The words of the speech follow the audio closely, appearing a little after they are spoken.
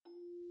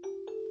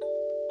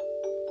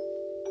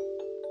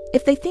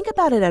If they think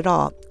about it at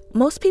all,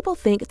 most people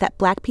think that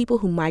Black people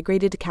who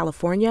migrated to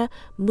California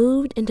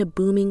moved into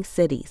booming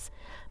cities.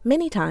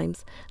 Many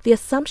times, the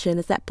assumption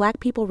is that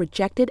Black people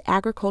rejected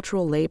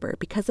agricultural labor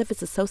because of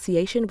its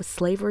association with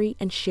slavery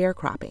and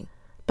sharecropping.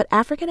 But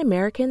African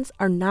Americans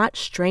are not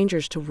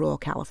strangers to rural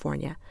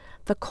California.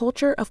 The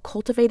culture of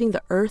cultivating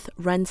the earth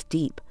runs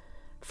deep.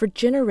 For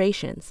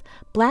generations,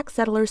 Black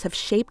settlers have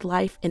shaped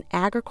life in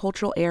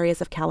agricultural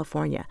areas of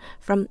California,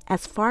 from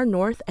as far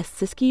north as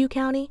Siskiyou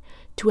County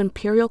to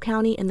Imperial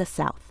County in the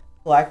south.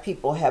 Black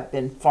people have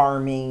been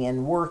farming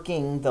and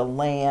working the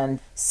land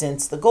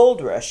since the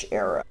gold rush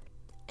era.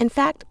 In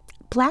fact,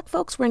 Black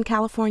folks were in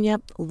California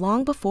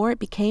long before it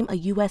became a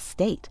U.S.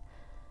 state.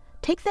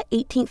 Take the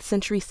 18th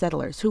century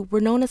settlers who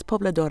were known as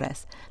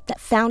pobladores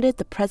that founded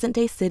the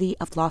present-day city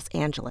of Los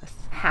Angeles.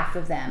 Half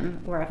of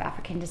them were of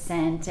African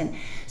descent, and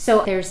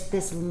so there's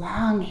this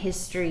long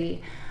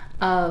history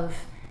of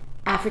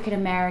African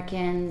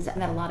Americans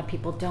that a lot of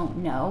people don't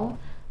know.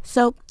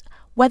 So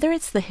whether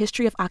it's the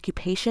history of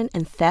occupation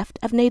and theft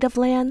of native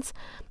lands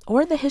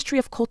or the history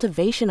of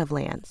cultivation of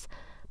lands,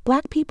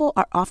 Black people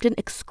are often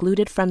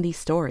excluded from these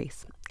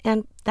stories,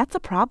 and that's a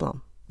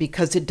problem.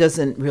 Because it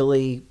doesn't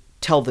really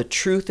tell the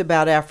truth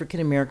about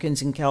African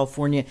Americans in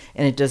California,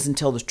 and it doesn't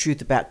tell the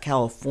truth about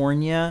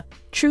California.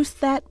 Truths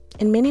that,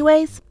 in many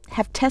ways,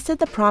 have tested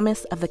the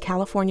promise of the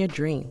California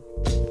dream.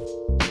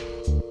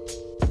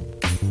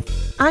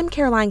 I'm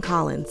Caroline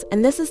Collins,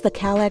 and this is the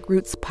CalAg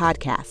Roots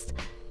podcast.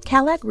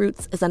 CalAg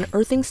Roots is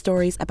unearthing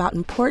stories about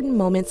important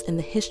moments in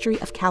the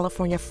history of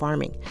California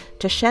farming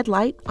to shed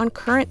light on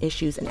current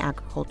issues in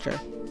agriculture.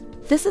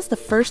 This is the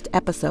first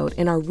episode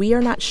in our We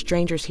Are Not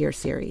Strangers Here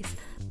series.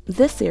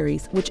 This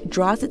series, which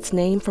draws its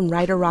name from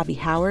writer Ravi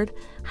Howard,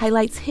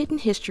 highlights hidden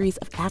histories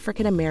of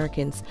African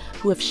Americans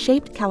who have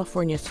shaped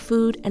California's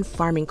food and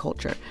farming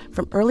culture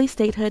from early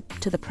statehood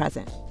to the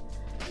present.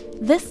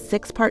 This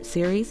 6-part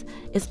series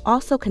is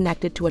also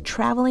connected to a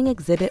traveling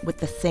exhibit with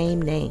the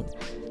same name.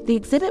 The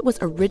exhibit was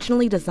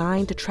originally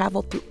designed to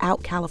travel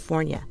throughout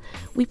California.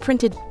 We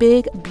printed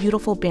big,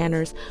 beautiful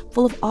banners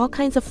full of all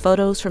kinds of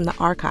photos from the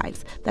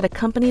archives that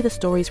accompany the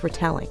stories we're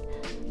telling.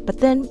 But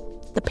then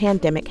the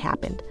pandemic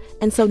happened.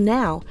 And so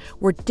now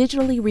we're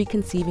digitally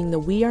reconceiving the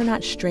We Are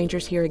Not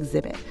Strangers Here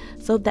exhibit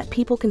so that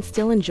people can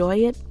still enjoy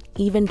it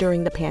even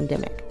during the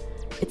pandemic.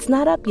 It's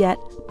not up yet,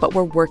 but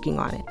we're working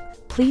on it.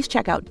 Please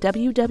check out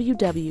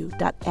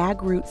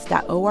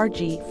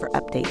www.agroots.org for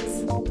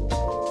updates.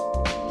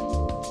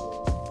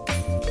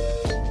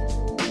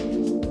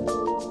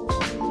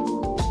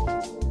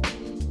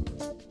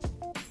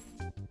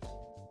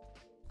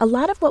 A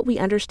lot of what we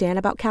understand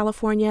about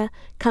California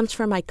comes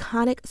from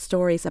iconic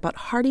stories about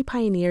hardy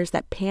pioneers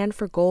that panned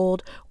for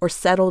gold or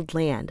settled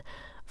land,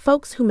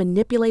 folks who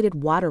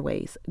manipulated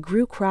waterways,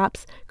 grew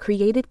crops,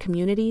 created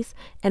communities,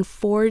 and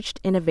forged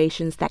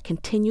innovations that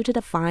continue to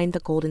define the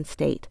Golden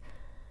State.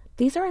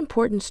 These are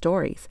important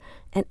stories,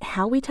 and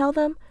how we tell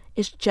them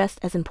is just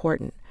as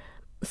important.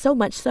 So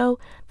much so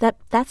that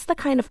that's the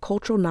kind of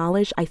cultural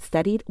knowledge I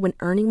studied when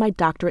earning my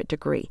doctorate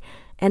degree,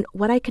 and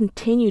what I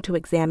continue to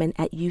examine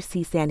at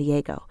UC San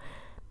Diego.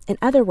 In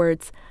other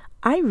words,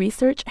 I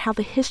research how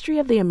the history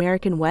of the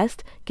American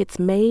West gets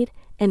made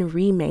and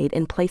remade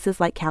in places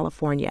like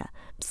California.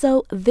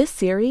 So this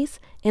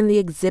series and the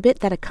exhibit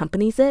that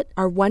accompanies it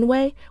are one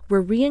way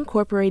we're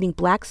reincorporating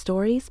Black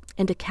stories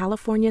into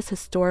California's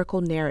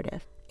historical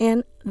narrative.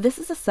 And this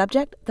is a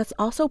subject that's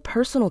also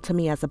personal to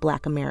me as a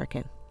Black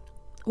American.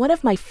 One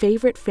of my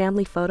favorite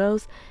family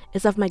photos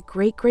is of my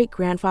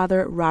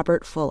great-great-grandfather,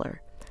 Robert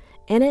Fuller.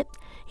 In it,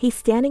 he's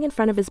standing in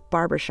front of his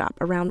barbershop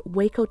around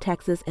Waco,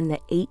 Texas in the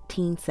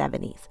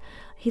 1870s.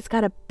 He's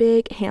got a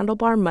big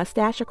handlebar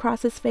mustache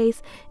across his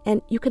face,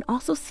 and you can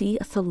also see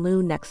a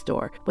saloon next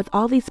door with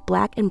all these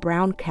black and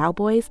brown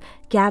cowboys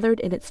gathered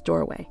in its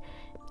doorway.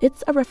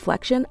 It's a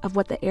reflection of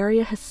what the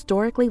area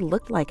historically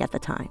looked like at the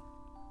time.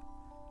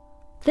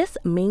 This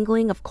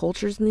mingling of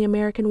cultures in the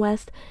American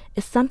West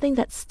is something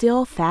that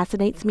still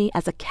fascinates me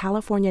as a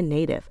California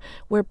native,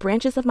 where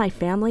branches of my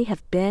family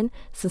have been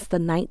since the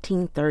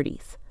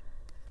 1930s.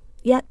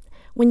 Yet,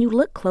 when you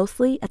look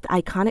closely at the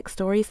iconic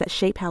stories that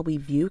shape how we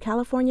view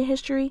California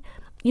history,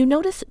 you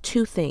notice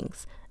two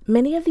things.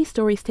 Many of these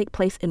stories take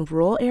place in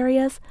rural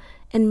areas,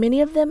 and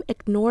many of them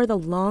ignore the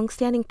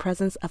long-standing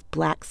presence of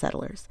Black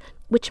settlers,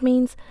 which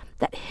means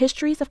that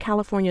histories of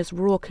California's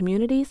rural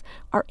communities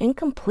are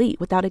incomplete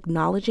without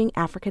acknowledging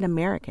African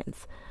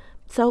Americans.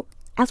 So,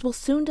 as we'll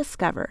soon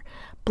discover,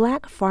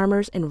 Black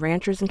farmers and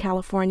ranchers in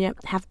California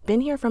have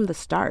been here from the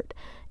start,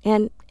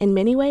 and in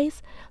many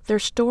ways, their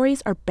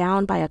stories are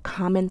bound by a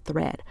common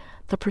thread,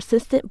 the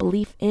persistent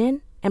belief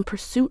in and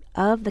pursuit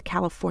of the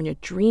California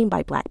dream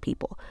by Black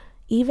people,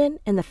 even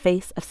in the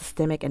face of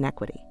systemic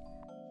inequity.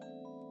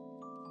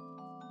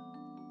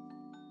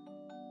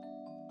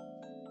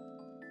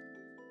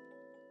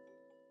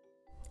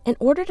 In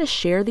order to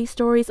share these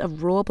stories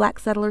of rural Black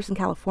settlers in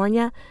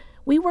California,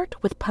 we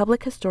worked with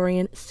public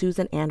historian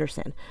Susan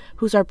Anderson,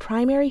 who's our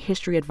primary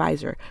history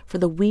advisor for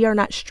the We Are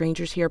Not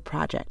Strangers Here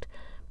project.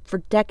 For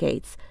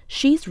decades,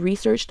 she's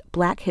researched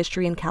Black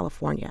history in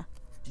California.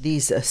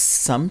 These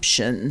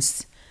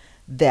assumptions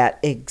that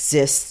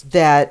exist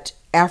that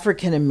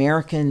African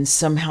Americans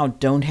somehow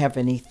don't have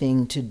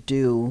anything to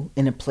do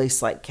in a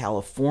place like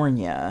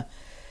California,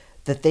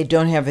 that they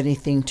don't have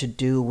anything to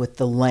do with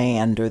the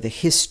land or the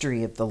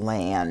history of the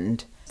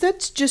land.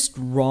 That's just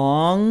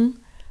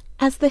wrong.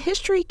 As the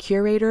history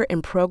curator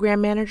and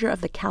program manager of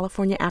the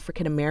California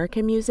African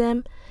American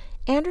Museum,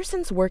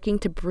 Anderson's working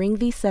to bring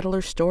these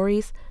settler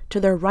stories to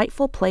their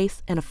rightful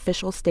place in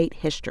official state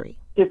history.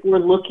 If we're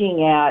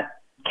looking at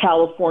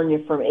California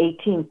from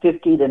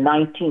 1850 to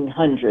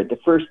 1900, the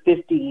first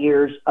 50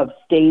 years of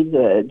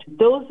statehood,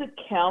 those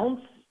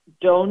accounts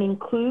don't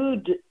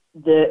include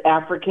the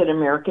African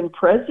American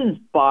presence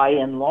by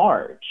and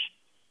large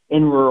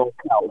in rural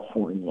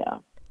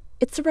California.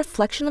 It's a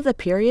reflection of the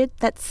period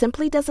that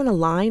simply doesn't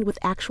align with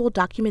actual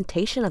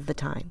documentation of the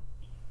time.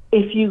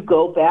 If you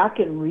go back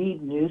and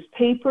read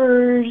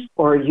newspapers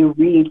or you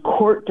read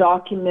court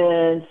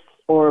documents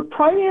or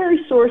primary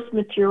source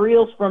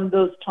materials from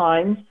those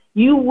times,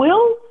 you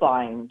will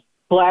find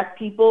Black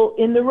people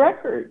in the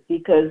record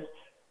because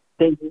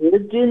they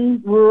lived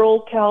in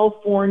rural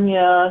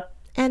California.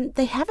 And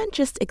they haven't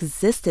just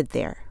existed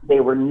there.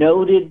 They were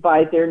noted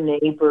by their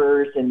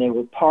neighbors and they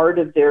were part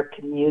of their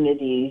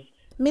communities.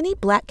 Many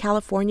Black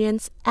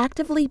Californians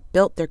actively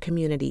built their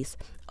communities,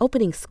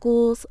 opening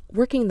schools,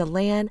 working the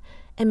land,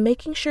 and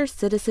making sure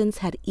citizens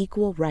had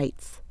equal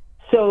rights.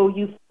 So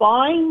you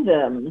find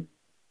them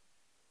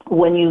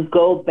when you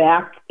go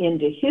back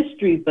into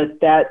history, but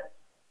that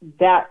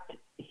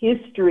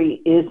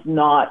history is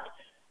not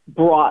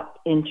brought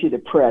into the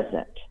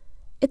present.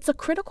 It's a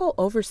critical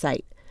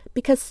oversight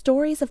because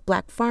stories of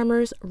Black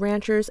farmers,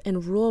 ranchers,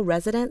 and rural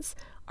residents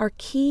are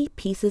key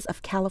pieces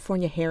of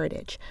California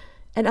heritage.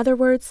 In other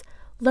words,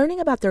 learning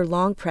about their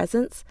long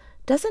presence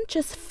doesn't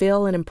just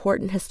fill an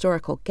important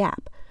historical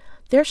gap.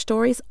 Their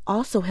stories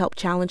also help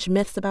challenge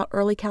myths about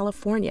early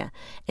California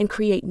and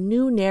create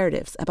new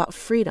narratives about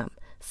freedom,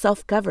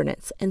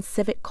 self-governance, and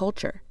civic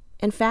culture.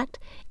 In fact,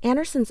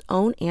 Anderson's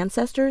own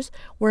ancestors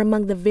were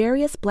among the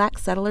various Black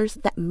settlers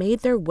that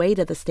made their way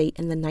to the state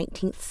in the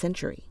 19th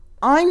century.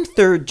 I'm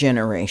third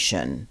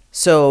generation,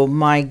 so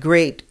my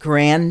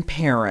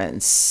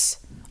great-grandparents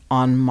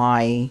on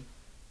my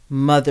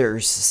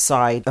mother's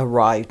side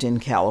arrived in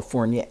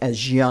California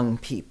as young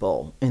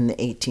people in the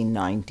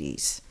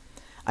 1890s.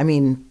 I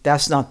mean,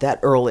 that's not that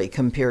early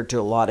compared to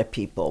a lot of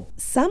people.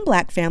 Some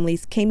Black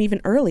families came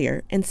even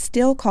earlier and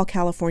still call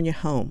California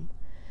home.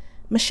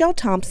 Michelle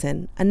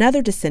Thompson,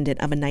 another descendant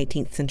of a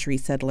 19th century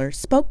settler,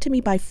 spoke to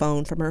me by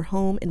phone from her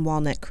home in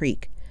Walnut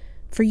Creek.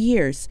 For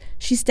years,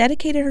 she's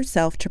dedicated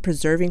herself to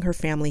preserving her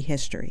family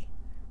history.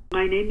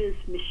 My name is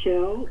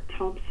Michelle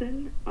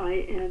Thompson.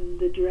 I am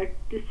the direct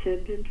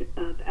descendant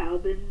of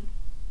Alvin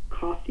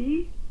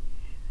Coffey,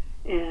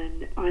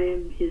 and I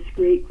am his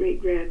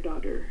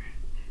great-great-granddaughter.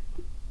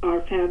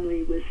 Our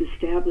family was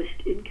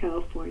established in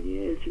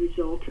California as a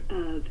result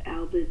of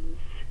Alvin's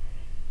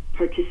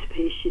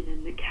participation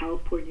in the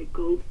California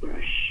Gold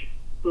Rush,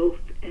 both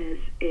as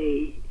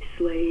a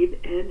slave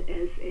and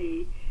as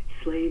a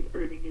slave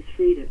earning his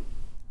freedom.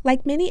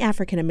 Like many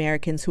African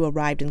Americans who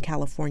arrived in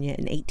California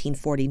in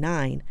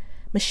 1849,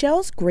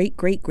 Michelle's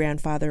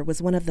great-great-grandfather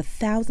was one of the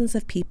thousands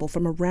of people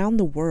from around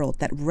the world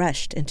that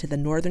rushed into the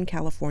Northern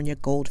California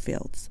gold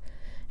fields.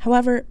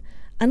 However,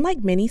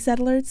 unlike many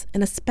settlers,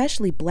 and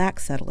especially Black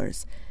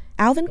settlers,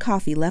 Alvin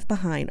Coffey left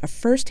behind a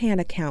first-hand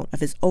account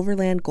of his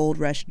overland gold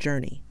rush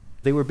journey.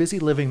 They were busy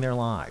living their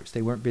lives.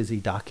 They weren't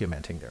busy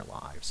documenting their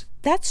lives.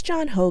 That's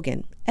John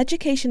Hogan,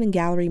 education and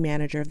gallery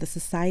manager of the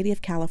Society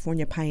of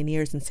California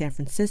Pioneers in San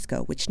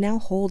Francisco, which now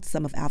holds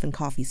some of Alvin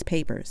Coffey's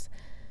papers.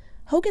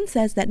 Hogan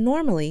says that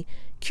normally,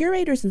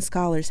 curators and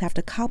scholars have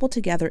to cobble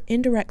together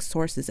indirect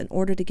sources in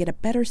order to get a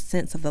better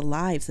sense of the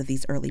lives of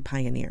these early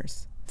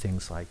pioneers.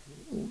 Things like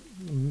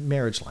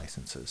marriage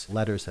licenses,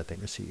 letters that they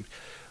received.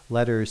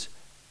 Letters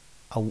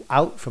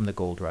out from the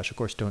gold rush, of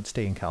course, don't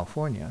stay in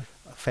California.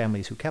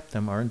 Families who kept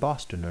them are in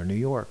Boston or New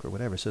York or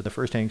whatever, so the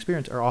first-hand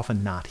experience are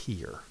often not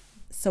here.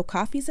 So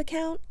Coffey's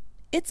account,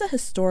 it's a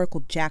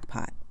historical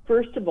jackpot.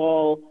 First of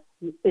all,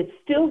 it's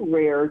still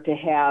rare to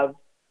have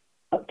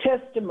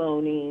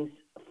testimonies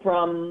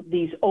from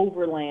these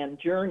overland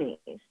journeys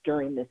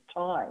during this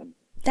time.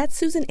 That's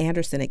Susan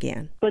Anderson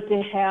again. But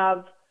to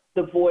have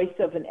the voice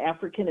of an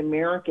African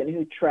American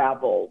who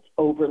traveled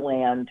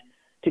overland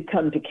to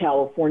come to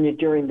California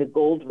during the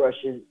gold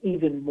rush is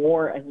even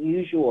more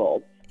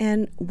unusual.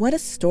 And what a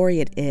story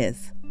it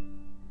is.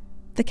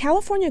 The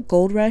California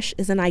Gold Rush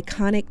is an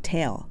iconic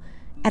tale.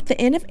 At the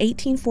end of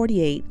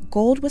 1848,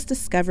 gold was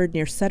discovered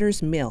near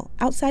Sutter's Mill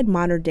outside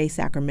modern-day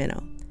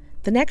Sacramento.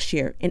 The next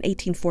year, in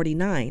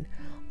 1849,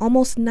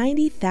 almost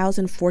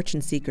 90,000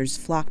 fortune seekers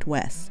flocked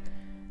west.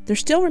 They're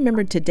still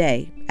remembered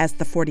today as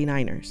the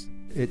 49ers.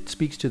 It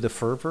speaks to the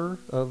fervor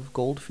of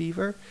gold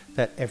fever,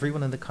 that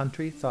everyone in the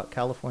country thought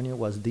California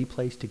was the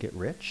place to get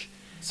rich.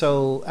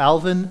 So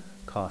Alvin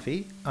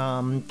Coffey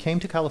came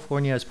to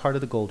California as part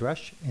of the gold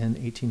rush in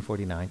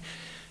 1849,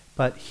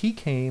 but he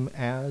came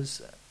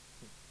as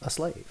a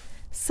slave.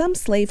 Some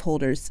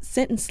slaveholders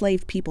sent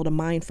enslaved people to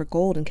mine for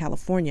gold in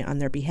California on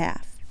their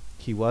behalf.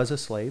 He was a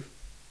slave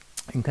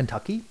in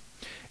Kentucky,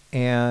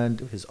 and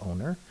his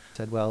owner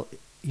said, well,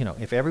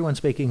 if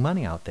everyone's making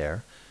money out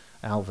there,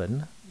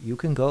 Alvin, you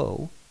can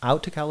go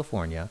out to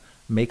California,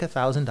 make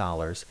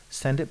 $1,000,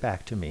 send it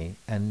back to me,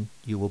 and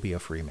you will be a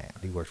free man.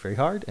 He worked very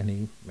hard, and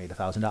he made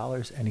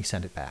 $1,000, and he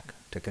sent it back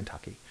to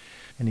Kentucky.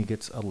 And he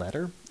gets a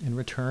letter in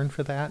return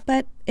for that.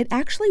 But it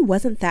actually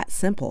wasn't that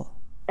simple.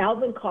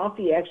 Alvin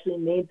Coffey actually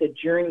made the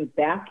journey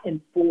back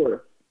and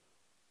forth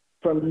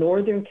from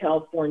Northern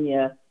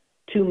California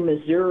to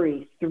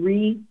Missouri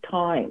 3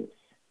 times.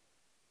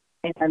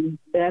 And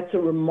that's a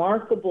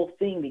remarkable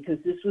thing because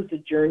this was a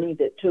journey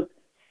that took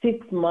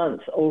 6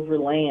 months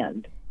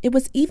overland. It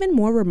was even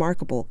more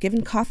remarkable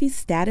given Coffey's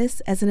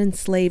status as an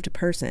enslaved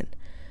person.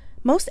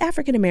 Most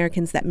African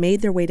Americans that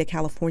made their way to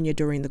California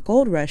during the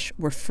gold rush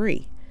were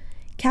free.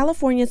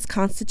 California's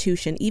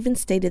constitution even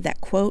stated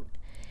that, quote,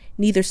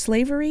 neither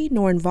slavery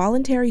nor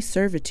involuntary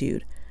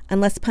servitude,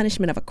 unless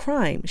punishment of a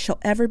crime, shall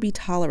ever be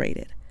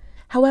tolerated.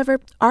 However,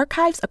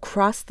 archives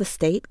across the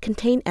state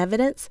contain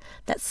evidence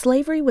that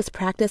slavery was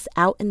practiced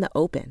out in the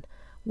open.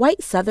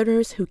 White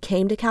Southerners who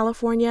came to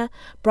California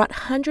brought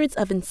hundreds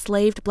of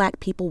enslaved Black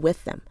people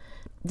with them.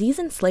 These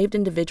enslaved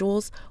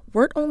individuals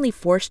weren't only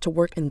forced to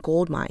work in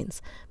gold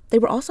mines, they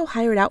were also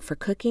hired out for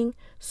cooking,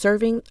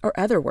 serving, or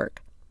other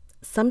work.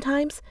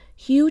 Sometimes,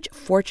 huge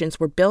fortunes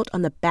were built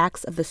on the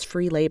backs of this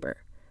free labor.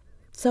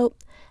 So,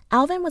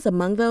 Alvin was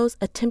among those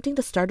attempting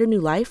to start a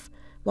new life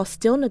while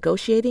still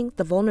negotiating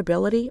the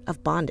vulnerability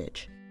of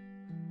bondage.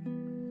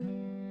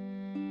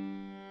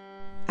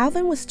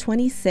 Alvin was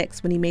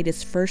 26 when he made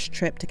his first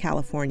trip to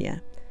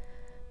California.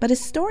 But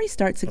his story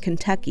starts in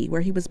Kentucky,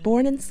 where he was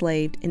born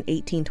enslaved in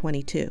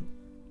 1822.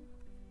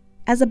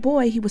 As a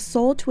boy, he was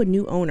sold to a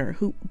new owner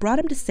who brought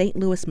him to St.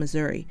 Louis,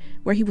 Missouri,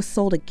 where he was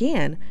sold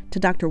again to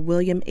Dr.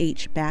 William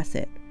H.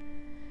 Bassett.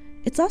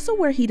 It's also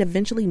where he'd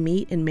eventually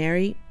meet and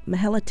marry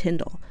Mahela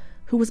Tyndall,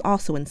 who was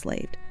also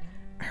enslaved.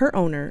 Her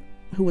owner,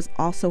 who was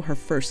also her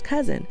first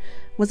cousin,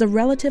 was a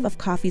relative of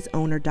Coffey's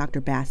owner,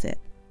 Dr. Bassett.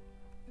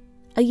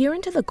 A year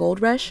into the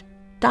gold rush,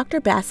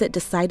 Dr. Bassett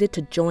decided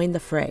to join the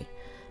fray,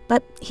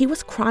 but he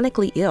was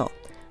chronically ill,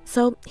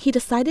 so he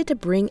decided to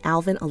bring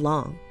Alvin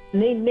along.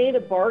 And they made a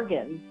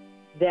bargain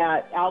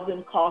that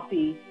Alvin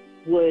Coffey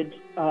would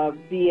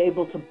be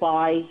able to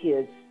buy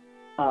his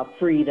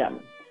freedom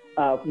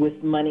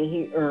with money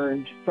he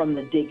earned from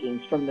the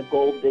diggings, from the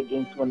gold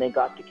diggings when they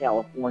got to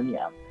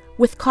California.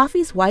 With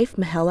Coffey's wife,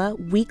 Mahela,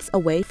 weeks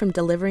away from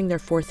delivering their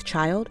 4th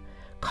child,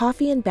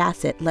 Coffey and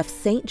Bassett left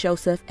St.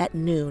 Joseph at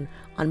noon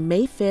on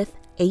May 5th,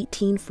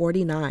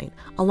 1849,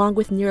 along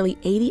with nearly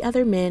 80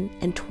 other men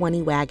and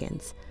 20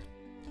 wagons.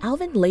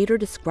 Alvin later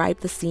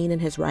described the scene in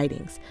his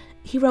writings.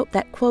 He wrote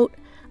that, quote,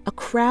 a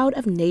crowd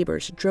of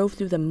neighbors drove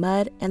through the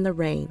mud and the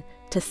rain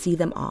to see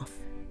them off.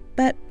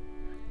 But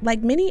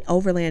like many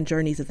overland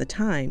journeys of the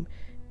time,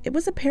 it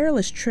was a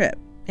perilous trip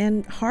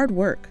and hard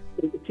work.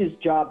 It was his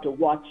job to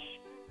watch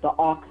the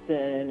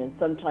oxen, and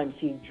sometimes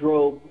he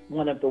drove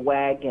one of the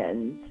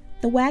wagons.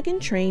 The wagon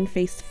train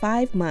faced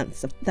 5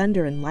 months of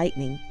thunder and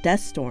lightning,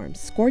 dust storms,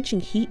 scorching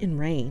heat and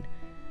rain.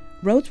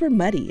 Roads were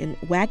muddy and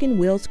wagon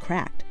wheels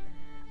cracked.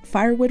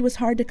 Firewood was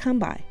hard to come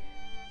by.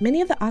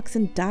 Many of the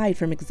oxen died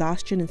from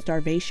exhaustion and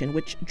starvation,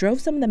 which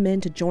drove some of the men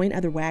to join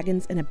other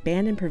wagons and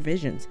abandon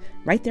provisions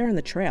right there on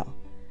the trail.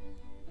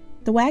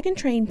 The wagon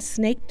train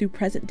snaked through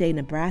present-day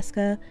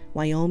Nebraska,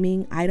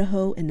 Wyoming,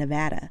 Idaho, and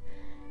Nevada.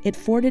 It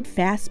forded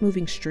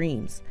fast-moving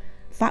streams,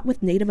 fought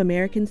with Native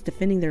Americans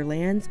defending their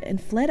lands,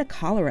 and fled a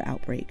cholera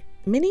outbreak.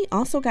 Many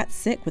also got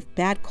sick with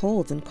bad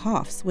colds and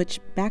coughs,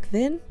 which back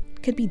then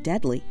could be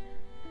deadly.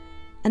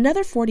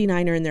 Another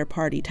 49er in their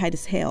party,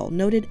 Titus Hale,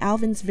 noted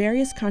Alvin's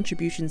various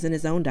contributions in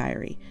his own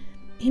diary.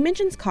 He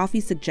mentions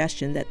Coffey's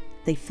suggestion that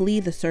they flee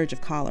the surge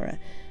of cholera,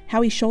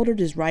 how he shouldered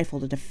his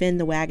rifle to defend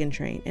the wagon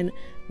train, and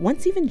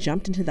once even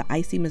jumped into the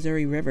icy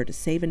Missouri River to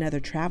save another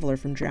traveler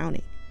from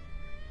drowning.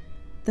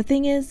 The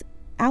thing is,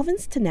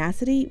 Alvin's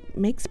tenacity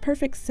makes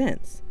perfect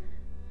sense.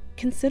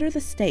 Consider the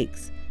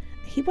stakes.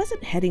 He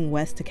wasn't heading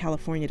west to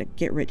California to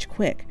get rich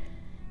quick.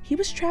 He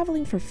was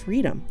traveling for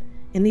freedom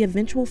and the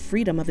eventual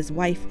freedom of his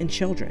wife and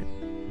children.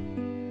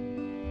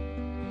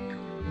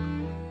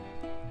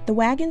 The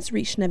wagons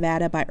reached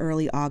Nevada by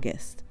early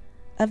August.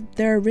 Of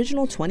their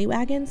original 20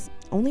 wagons,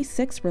 only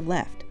 6 were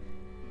left.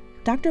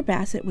 Dr.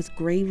 Bassett was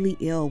gravely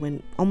ill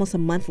when, almost a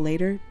month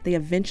later, they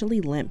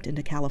eventually limped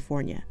into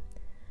California.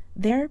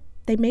 There,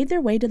 they made their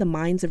way to the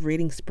mines of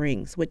Reading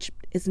Springs, which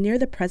is near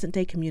the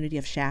present-day community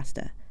of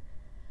Shasta.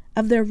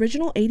 Of the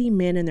original 80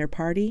 men in their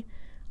party,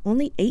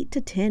 only 8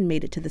 to 10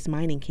 made it to this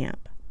mining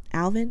camp.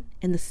 Alvin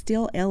and the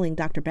still ailing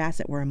Dr.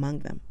 Bassett were among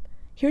them.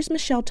 Here's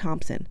Michelle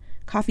Thompson,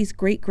 Coffey's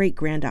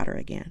great-great-granddaughter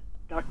again.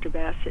 Dr.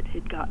 Bassett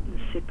had gotten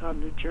sick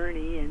on the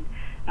journey, and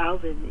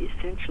Alvin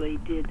essentially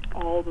did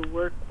all the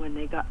work when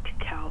they got to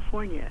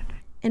California.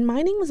 And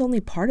mining was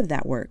only part of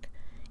that work.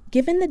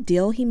 Given the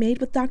deal he made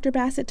with Dr.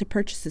 Bassett to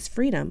purchase his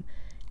freedom,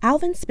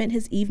 Alvin spent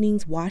his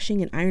evenings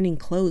washing and ironing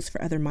clothes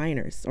for other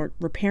miners or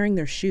repairing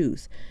their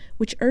shoes,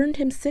 which earned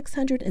him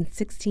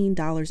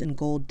 $616 in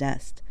gold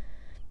dust.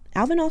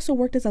 Alvin also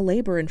worked as a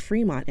laborer in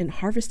Fremont and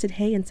harvested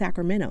hay in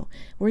Sacramento,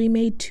 where he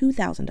made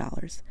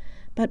 $2,000.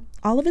 But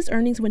all of his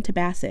earnings went to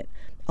Bassett,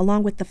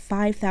 along with the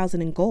 $5,000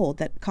 in gold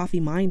that Coffey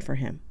mined for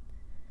him.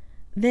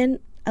 Then,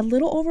 a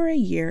little over a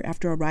year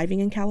after arriving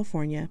in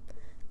California,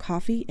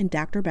 Coffey and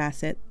Dr.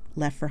 Bassett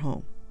left for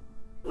home.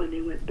 When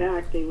they went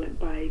back, they went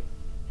by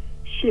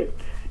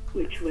ship,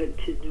 which went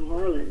to New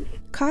Orleans.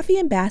 Coffey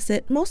and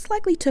Bassett most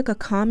likely took a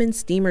common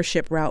steamer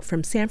ship route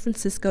from San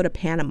Francisco to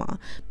Panama,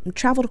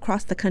 traveled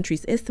across the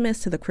country's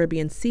isthmus to the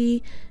Caribbean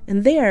Sea,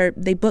 and there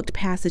they booked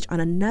passage on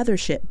another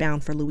ship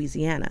bound for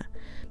Louisiana,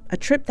 a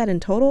trip that in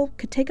total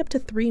could take up to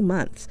 3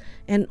 months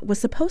and was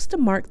supposed to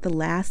mark the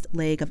last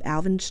leg of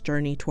Alvin's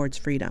journey towards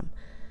freedom.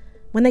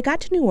 When they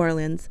got to New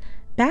Orleans,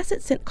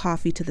 Bassett sent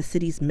Coffey to the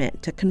city's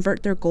mint to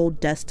convert their gold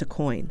dust to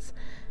coins.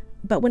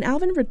 But when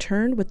Alvin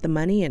returned with the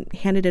money and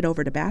handed it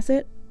over to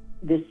Bassett,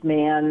 this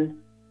man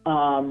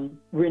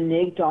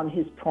reneged on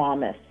his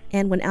promise.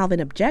 And when Alvin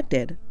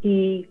objected,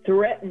 he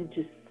threatened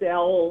to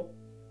sell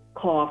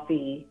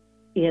coffee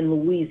in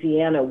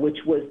Louisiana, which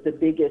was the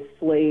biggest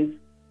slave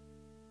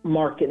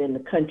market in the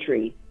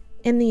country.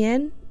 In the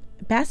end,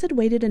 Bassett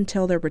waited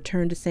until their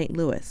return to St.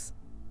 Louis.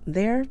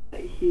 There,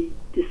 he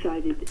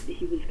decided that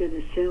he was going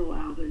to sell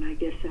Alvin. I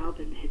guess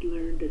Alvin had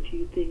learned a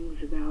few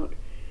things about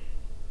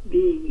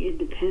being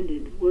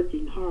independent,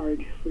 working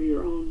hard for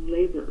your own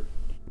labor.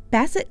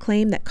 Bassett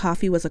claimed that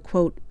Coffey was a,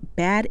 quote,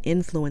 bad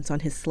influence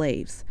on his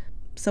slaves.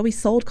 So he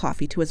sold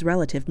Coffey to his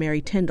relative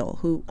Mary Tyndall,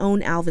 who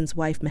owned Alvin's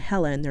wife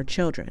Mahela and their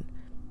children.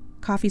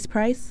 Coffey's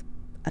price?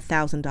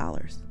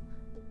 $1,000.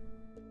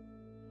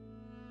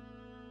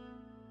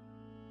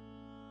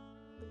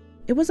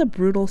 It was a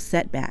brutal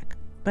setback,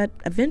 but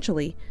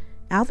eventually,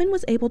 Alvin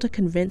was able to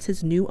convince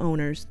his new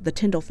owners, the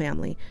Tyndall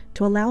family,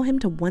 to allow him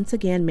to once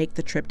again make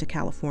the trip to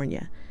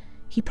California.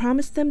 He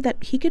promised them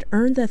that he could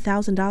earn the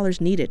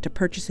 $1,000 needed to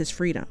purchase his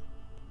freedom.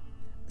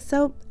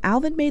 So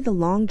Alvin made the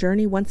long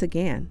journey once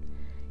again.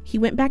 He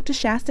went back to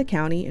Shasta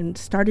County and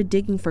started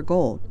digging for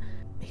gold.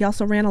 He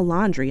also ran a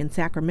laundry in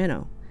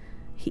Sacramento.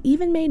 He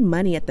even made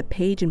money at the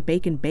Page and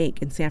Bacon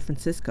Bank in San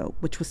Francisco,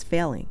 which was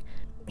failing.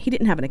 He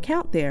didn't have an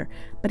account there,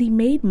 but he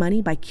made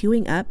money by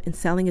queuing up and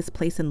selling his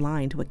place in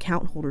line to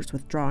account holders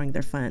withdrawing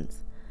their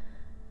funds.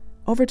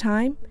 Over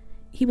time,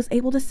 he was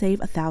able to save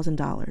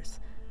 $1,000.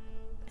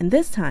 And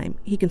this time,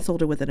 he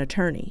consulted with an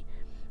attorney.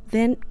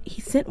 Then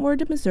he sent word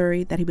to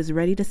Missouri that he was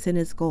ready to send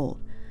his gold,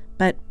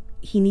 but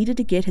he needed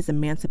to get his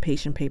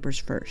emancipation papers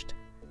first.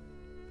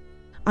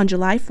 On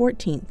July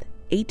 14th,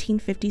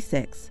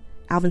 1856,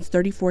 Alvin's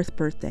 34th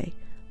birthday,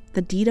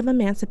 the deed of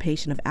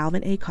emancipation of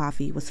Alvin A.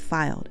 Coffey was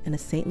filed in a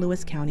St.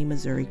 Louis County,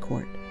 Missouri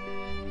court.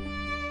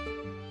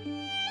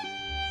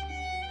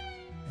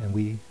 And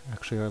we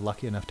actually are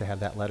lucky enough to have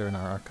that letter in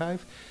our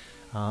archive.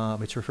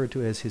 It's referred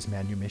to as his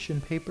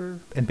manumission paper.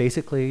 And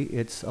basically,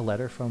 it's a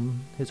letter from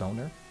his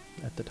owner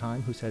at the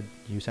time who said,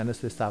 you sent us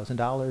this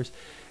 $1,000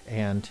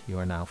 and you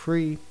are now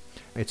free.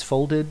 It's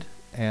folded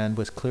and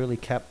was clearly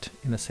kept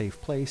in a safe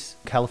place.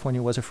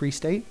 California was a free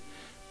state,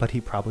 but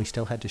he probably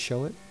still had to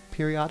show it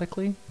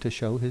periodically to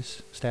show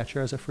his stature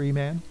as a free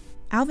man.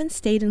 Alvin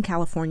stayed in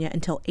California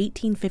until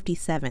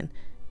 1857,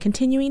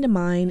 continuing to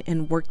mine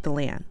and work the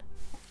land.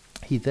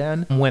 He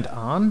then went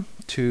on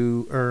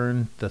to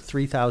earn the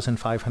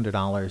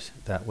 $3,500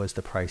 that was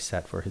the price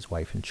set for his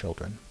wife and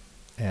children.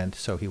 And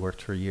so he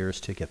worked for years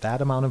to get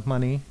that amount of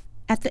money.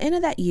 At the end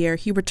of that year,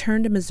 he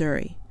returned to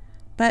Missouri,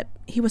 but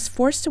he was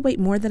forced to wait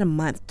more than a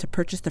month to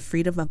purchase the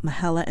freedom of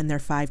Mahela and their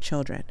 5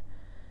 children.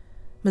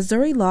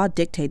 Missouri law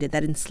dictated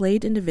that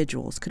enslaved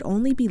individuals could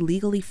only be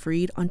legally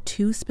freed on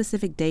 2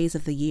 specific days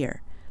of the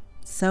year.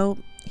 So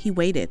he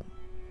waited,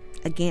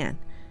 again.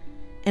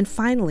 And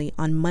finally,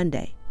 on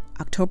Monday,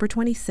 October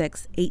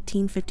 26,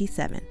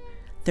 1857,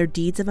 their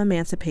deeds of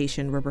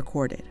emancipation were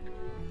recorded.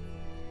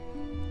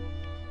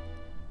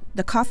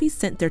 The Coffeys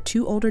sent their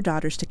 2 older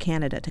daughters to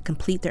Canada to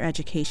complete their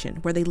education,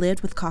 where they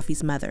lived with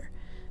Coffey's mother.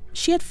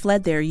 She had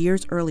fled there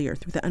years earlier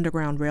through the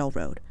Underground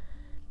Railroad.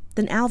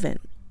 Then Alvin,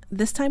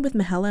 this time with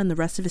Mahela and the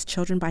rest of his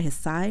children by his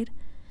side,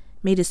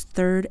 made his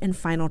 3rd and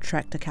final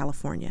trek to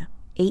California,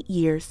 8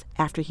 years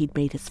after he'd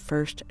made his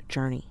first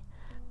journey.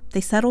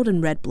 They settled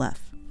in Red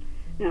Bluff.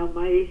 Now,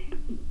 my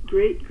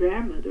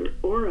great-grandmother,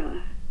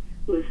 Ora,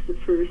 was the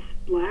first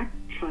black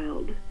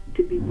child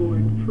to be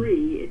born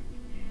free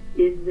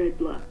in Red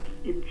Bluff,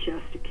 in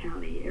Shasta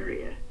County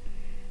area.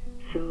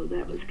 So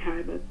that was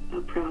kind of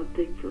a proud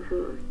thing for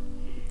her.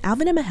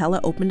 Alvin and Mahela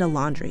opened a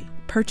laundry,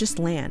 purchased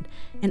land,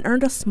 and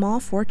earned a small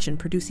fortune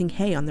producing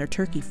hay on their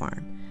turkey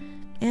farm.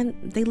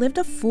 And they lived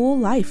a full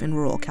life in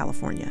rural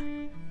California.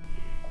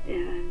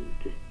 And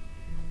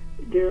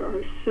there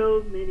are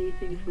so many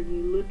things when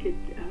you look at,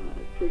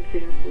 for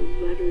example,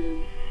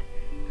 letters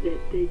that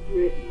they've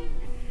written,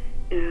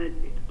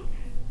 and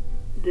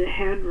the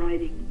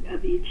handwriting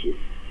of each is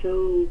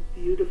so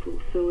beautiful,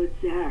 so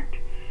exact.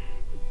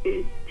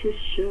 It just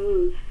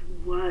shows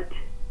what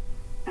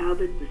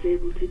Alvin was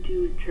able to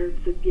do in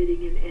terms of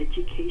getting an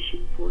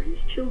education for his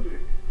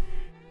children.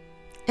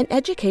 An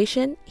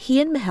education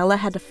he and Mahela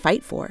had to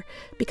fight for,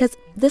 because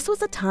this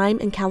was a time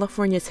in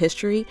California's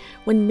history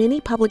when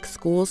many public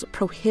schools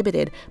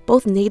prohibited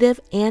both Native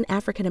and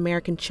African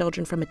American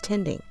children from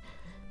attending.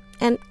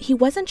 And he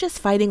wasn't just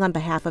fighting on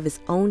behalf of his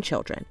own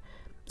children.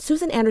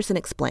 Susan Anderson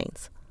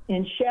explains.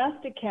 In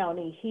Shasta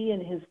County, he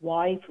and his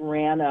wife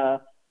ran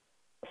a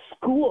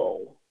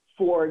school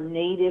for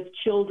Native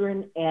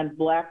children and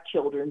Black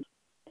children.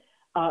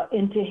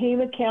 In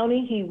Tehama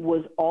County, he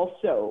was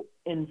also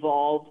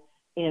involved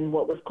in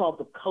what was called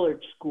the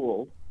colored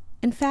school.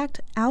 In fact,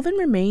 Alvin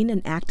remained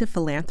an active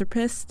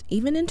philanthropist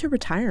even into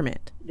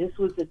retirement. This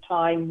was a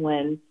time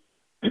when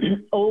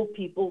old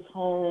people's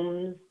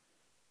homes,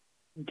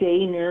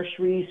 day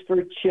nurseries for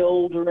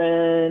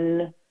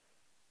children,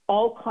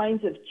 all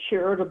kinds of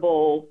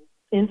charitable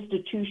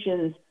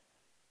institutions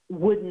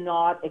would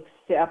not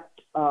accept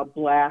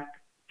Black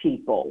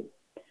people.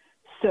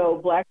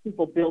 So Black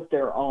people built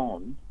their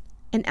own.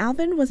 And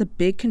Alvin was a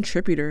big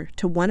contributor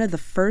to one of the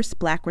first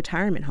Black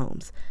retirement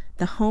homes,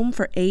 the Home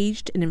for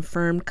Aged and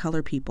Infirmed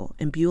Colored People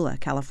in Beulah,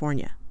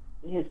 California.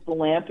 His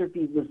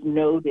philanthropy was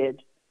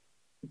noted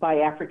by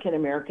African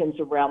Americans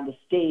around the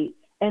state.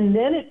 And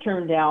then it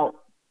turned out,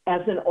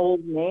 as an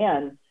old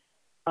man,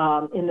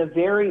 in the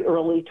very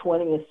early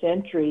 20th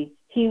century,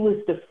 he was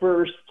the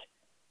first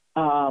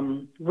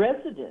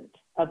resident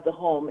of the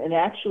home. And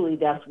actually,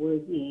 that's where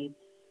he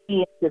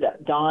ended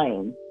up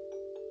dying.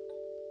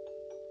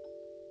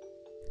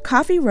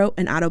 Coffey wrote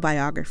an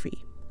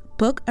autobiography,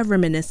 Book of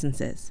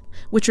Reminiscences,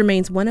 which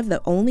remains one of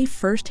the only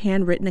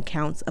first-hand written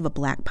accounts of a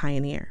Black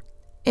pioneer.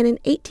 And in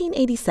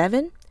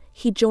 1887,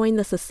 he joined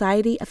the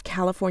Society of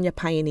California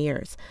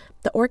Pioneers,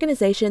 the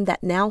organization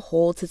that now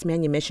holds his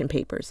manumission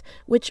papers,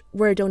 which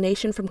were a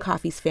donation from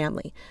Coffey's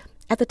family.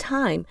 At the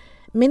time,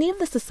 many of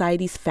the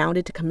societies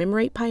founded to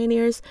commemorate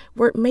pioneers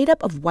were made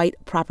up of white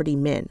property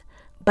men.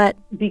 But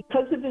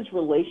because of his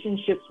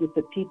relationships with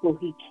the people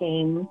he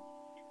came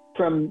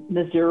from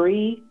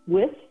Missouri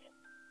with,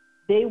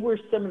 they were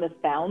some of the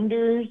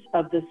founders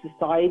of the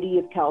Society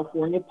of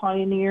California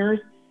Pioneers,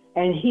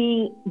 and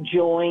he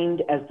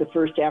joined as the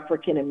first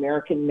African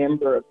American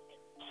member.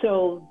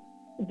 So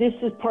this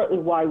is partly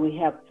why we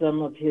have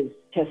some of his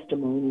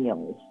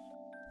testimonials.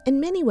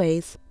 In many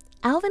ways,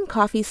 Alvin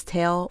Coffey's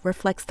tale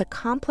reflects the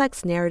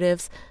complex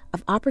narratives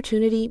of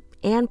opportunity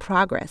and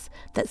progress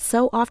that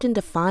so often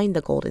define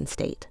the Golden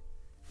State.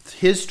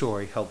 His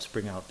story helps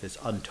bring out this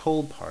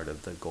untold part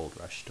of the Gold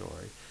Rush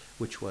story,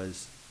 which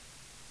was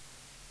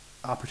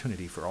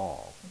opportunity for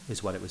all,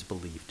 is what it was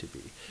believed to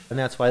be. And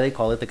that's why they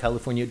call it the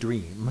California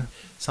Dream.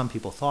 Some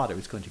people thought it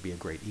was going to be a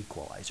great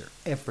equalizer.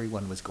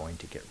 Everyone was going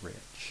to get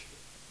rich.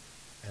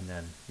 And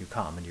then you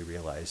come and you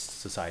realize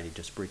society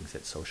just brings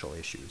its social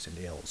issues and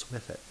ills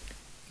with it.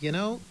 You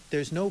know,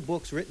 there's no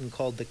books written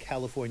called The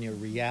California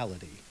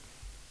Reality.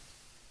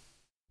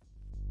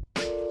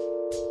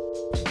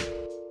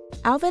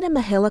 Alvin and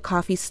Mahela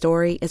Coffey's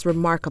story is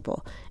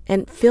remarkable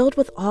and filled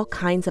with all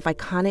kinds of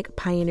iconic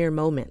pioneer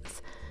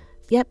moments.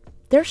 Yet,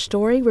 their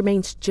story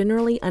remains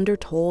generally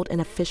undertold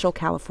in official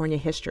California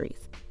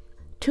histories.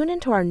 Tune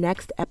into our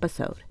next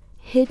episode,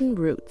 Hidden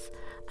Roots,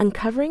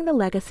 uncovering the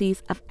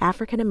legacies of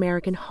African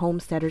American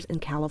homesteaders in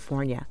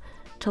California,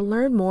 to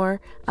learn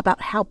more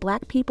about how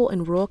Black people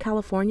in rural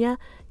California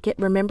get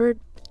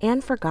remembered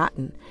and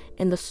forgotten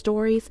in the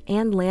stories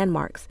and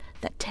landmarks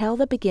that tell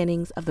the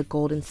beginnings of the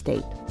Golden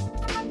State.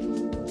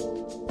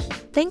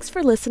 Thanks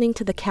for listening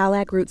to the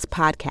CalAg Roots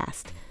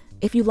podcast.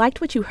 If you liked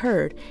what you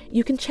heard,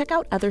 you can check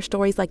out other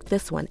stories like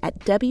this one at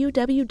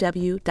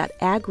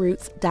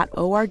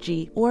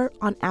www.agroots.org or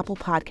on Apple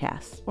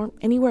Podcasts or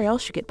anywhere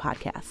else you get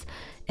podcasts.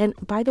 And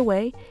by the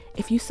way,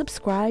 if you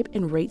subscribe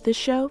and rate this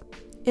show,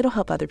 it'll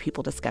help other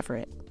people discover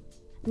it.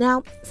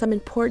 Now, some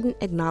important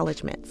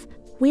acknowledgments.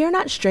 We Are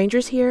Not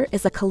Strangers Here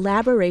is a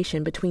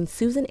collaboration between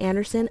Susan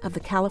Anderson of the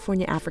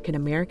California African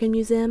American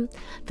Museum,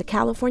 the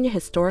California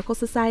Historical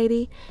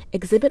Society,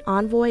 Exhibit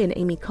Envoy and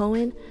Amy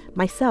Cohen,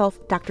 myself,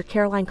 Dr.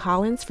 Caroline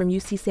Collins from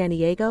UC San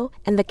Diego,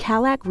 and the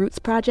CalAg Roots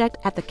Project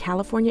at the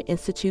California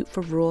Institute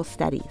for Rural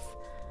Studies.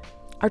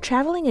 Our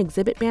traveling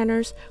exhibit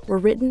banners were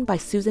written by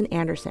Susan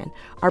Anderson,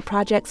 our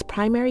project's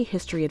primary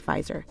history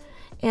advisor.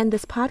 And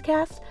this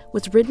podcast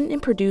was written and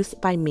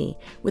produced by me,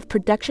 with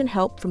production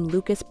help from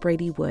Lucas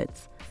Brady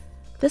Woods.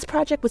 This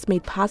project was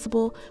made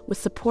possible with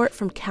support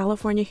from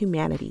California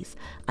Humanities,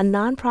 a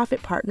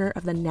nonprofit partner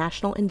of the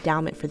National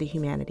Endowment for the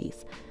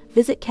Humanities.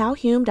 Visit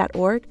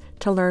calhum.org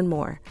to learn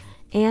more,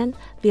 and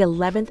the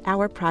 11th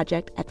Hour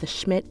Project at the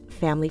Schmidt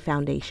Family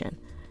Foundation.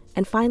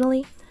 And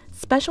finally,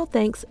 special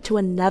thanks to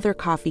another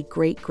Coffey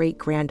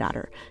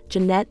great-great-granddaughter,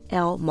 Jeanette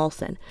L.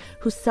 Molson,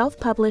 who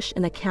self-published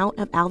an account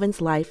of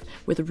Alvin's life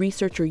with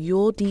researcher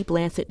Yule D.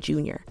 Blansett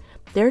Jr.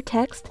 Their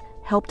text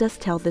helped us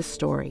tell this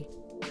story.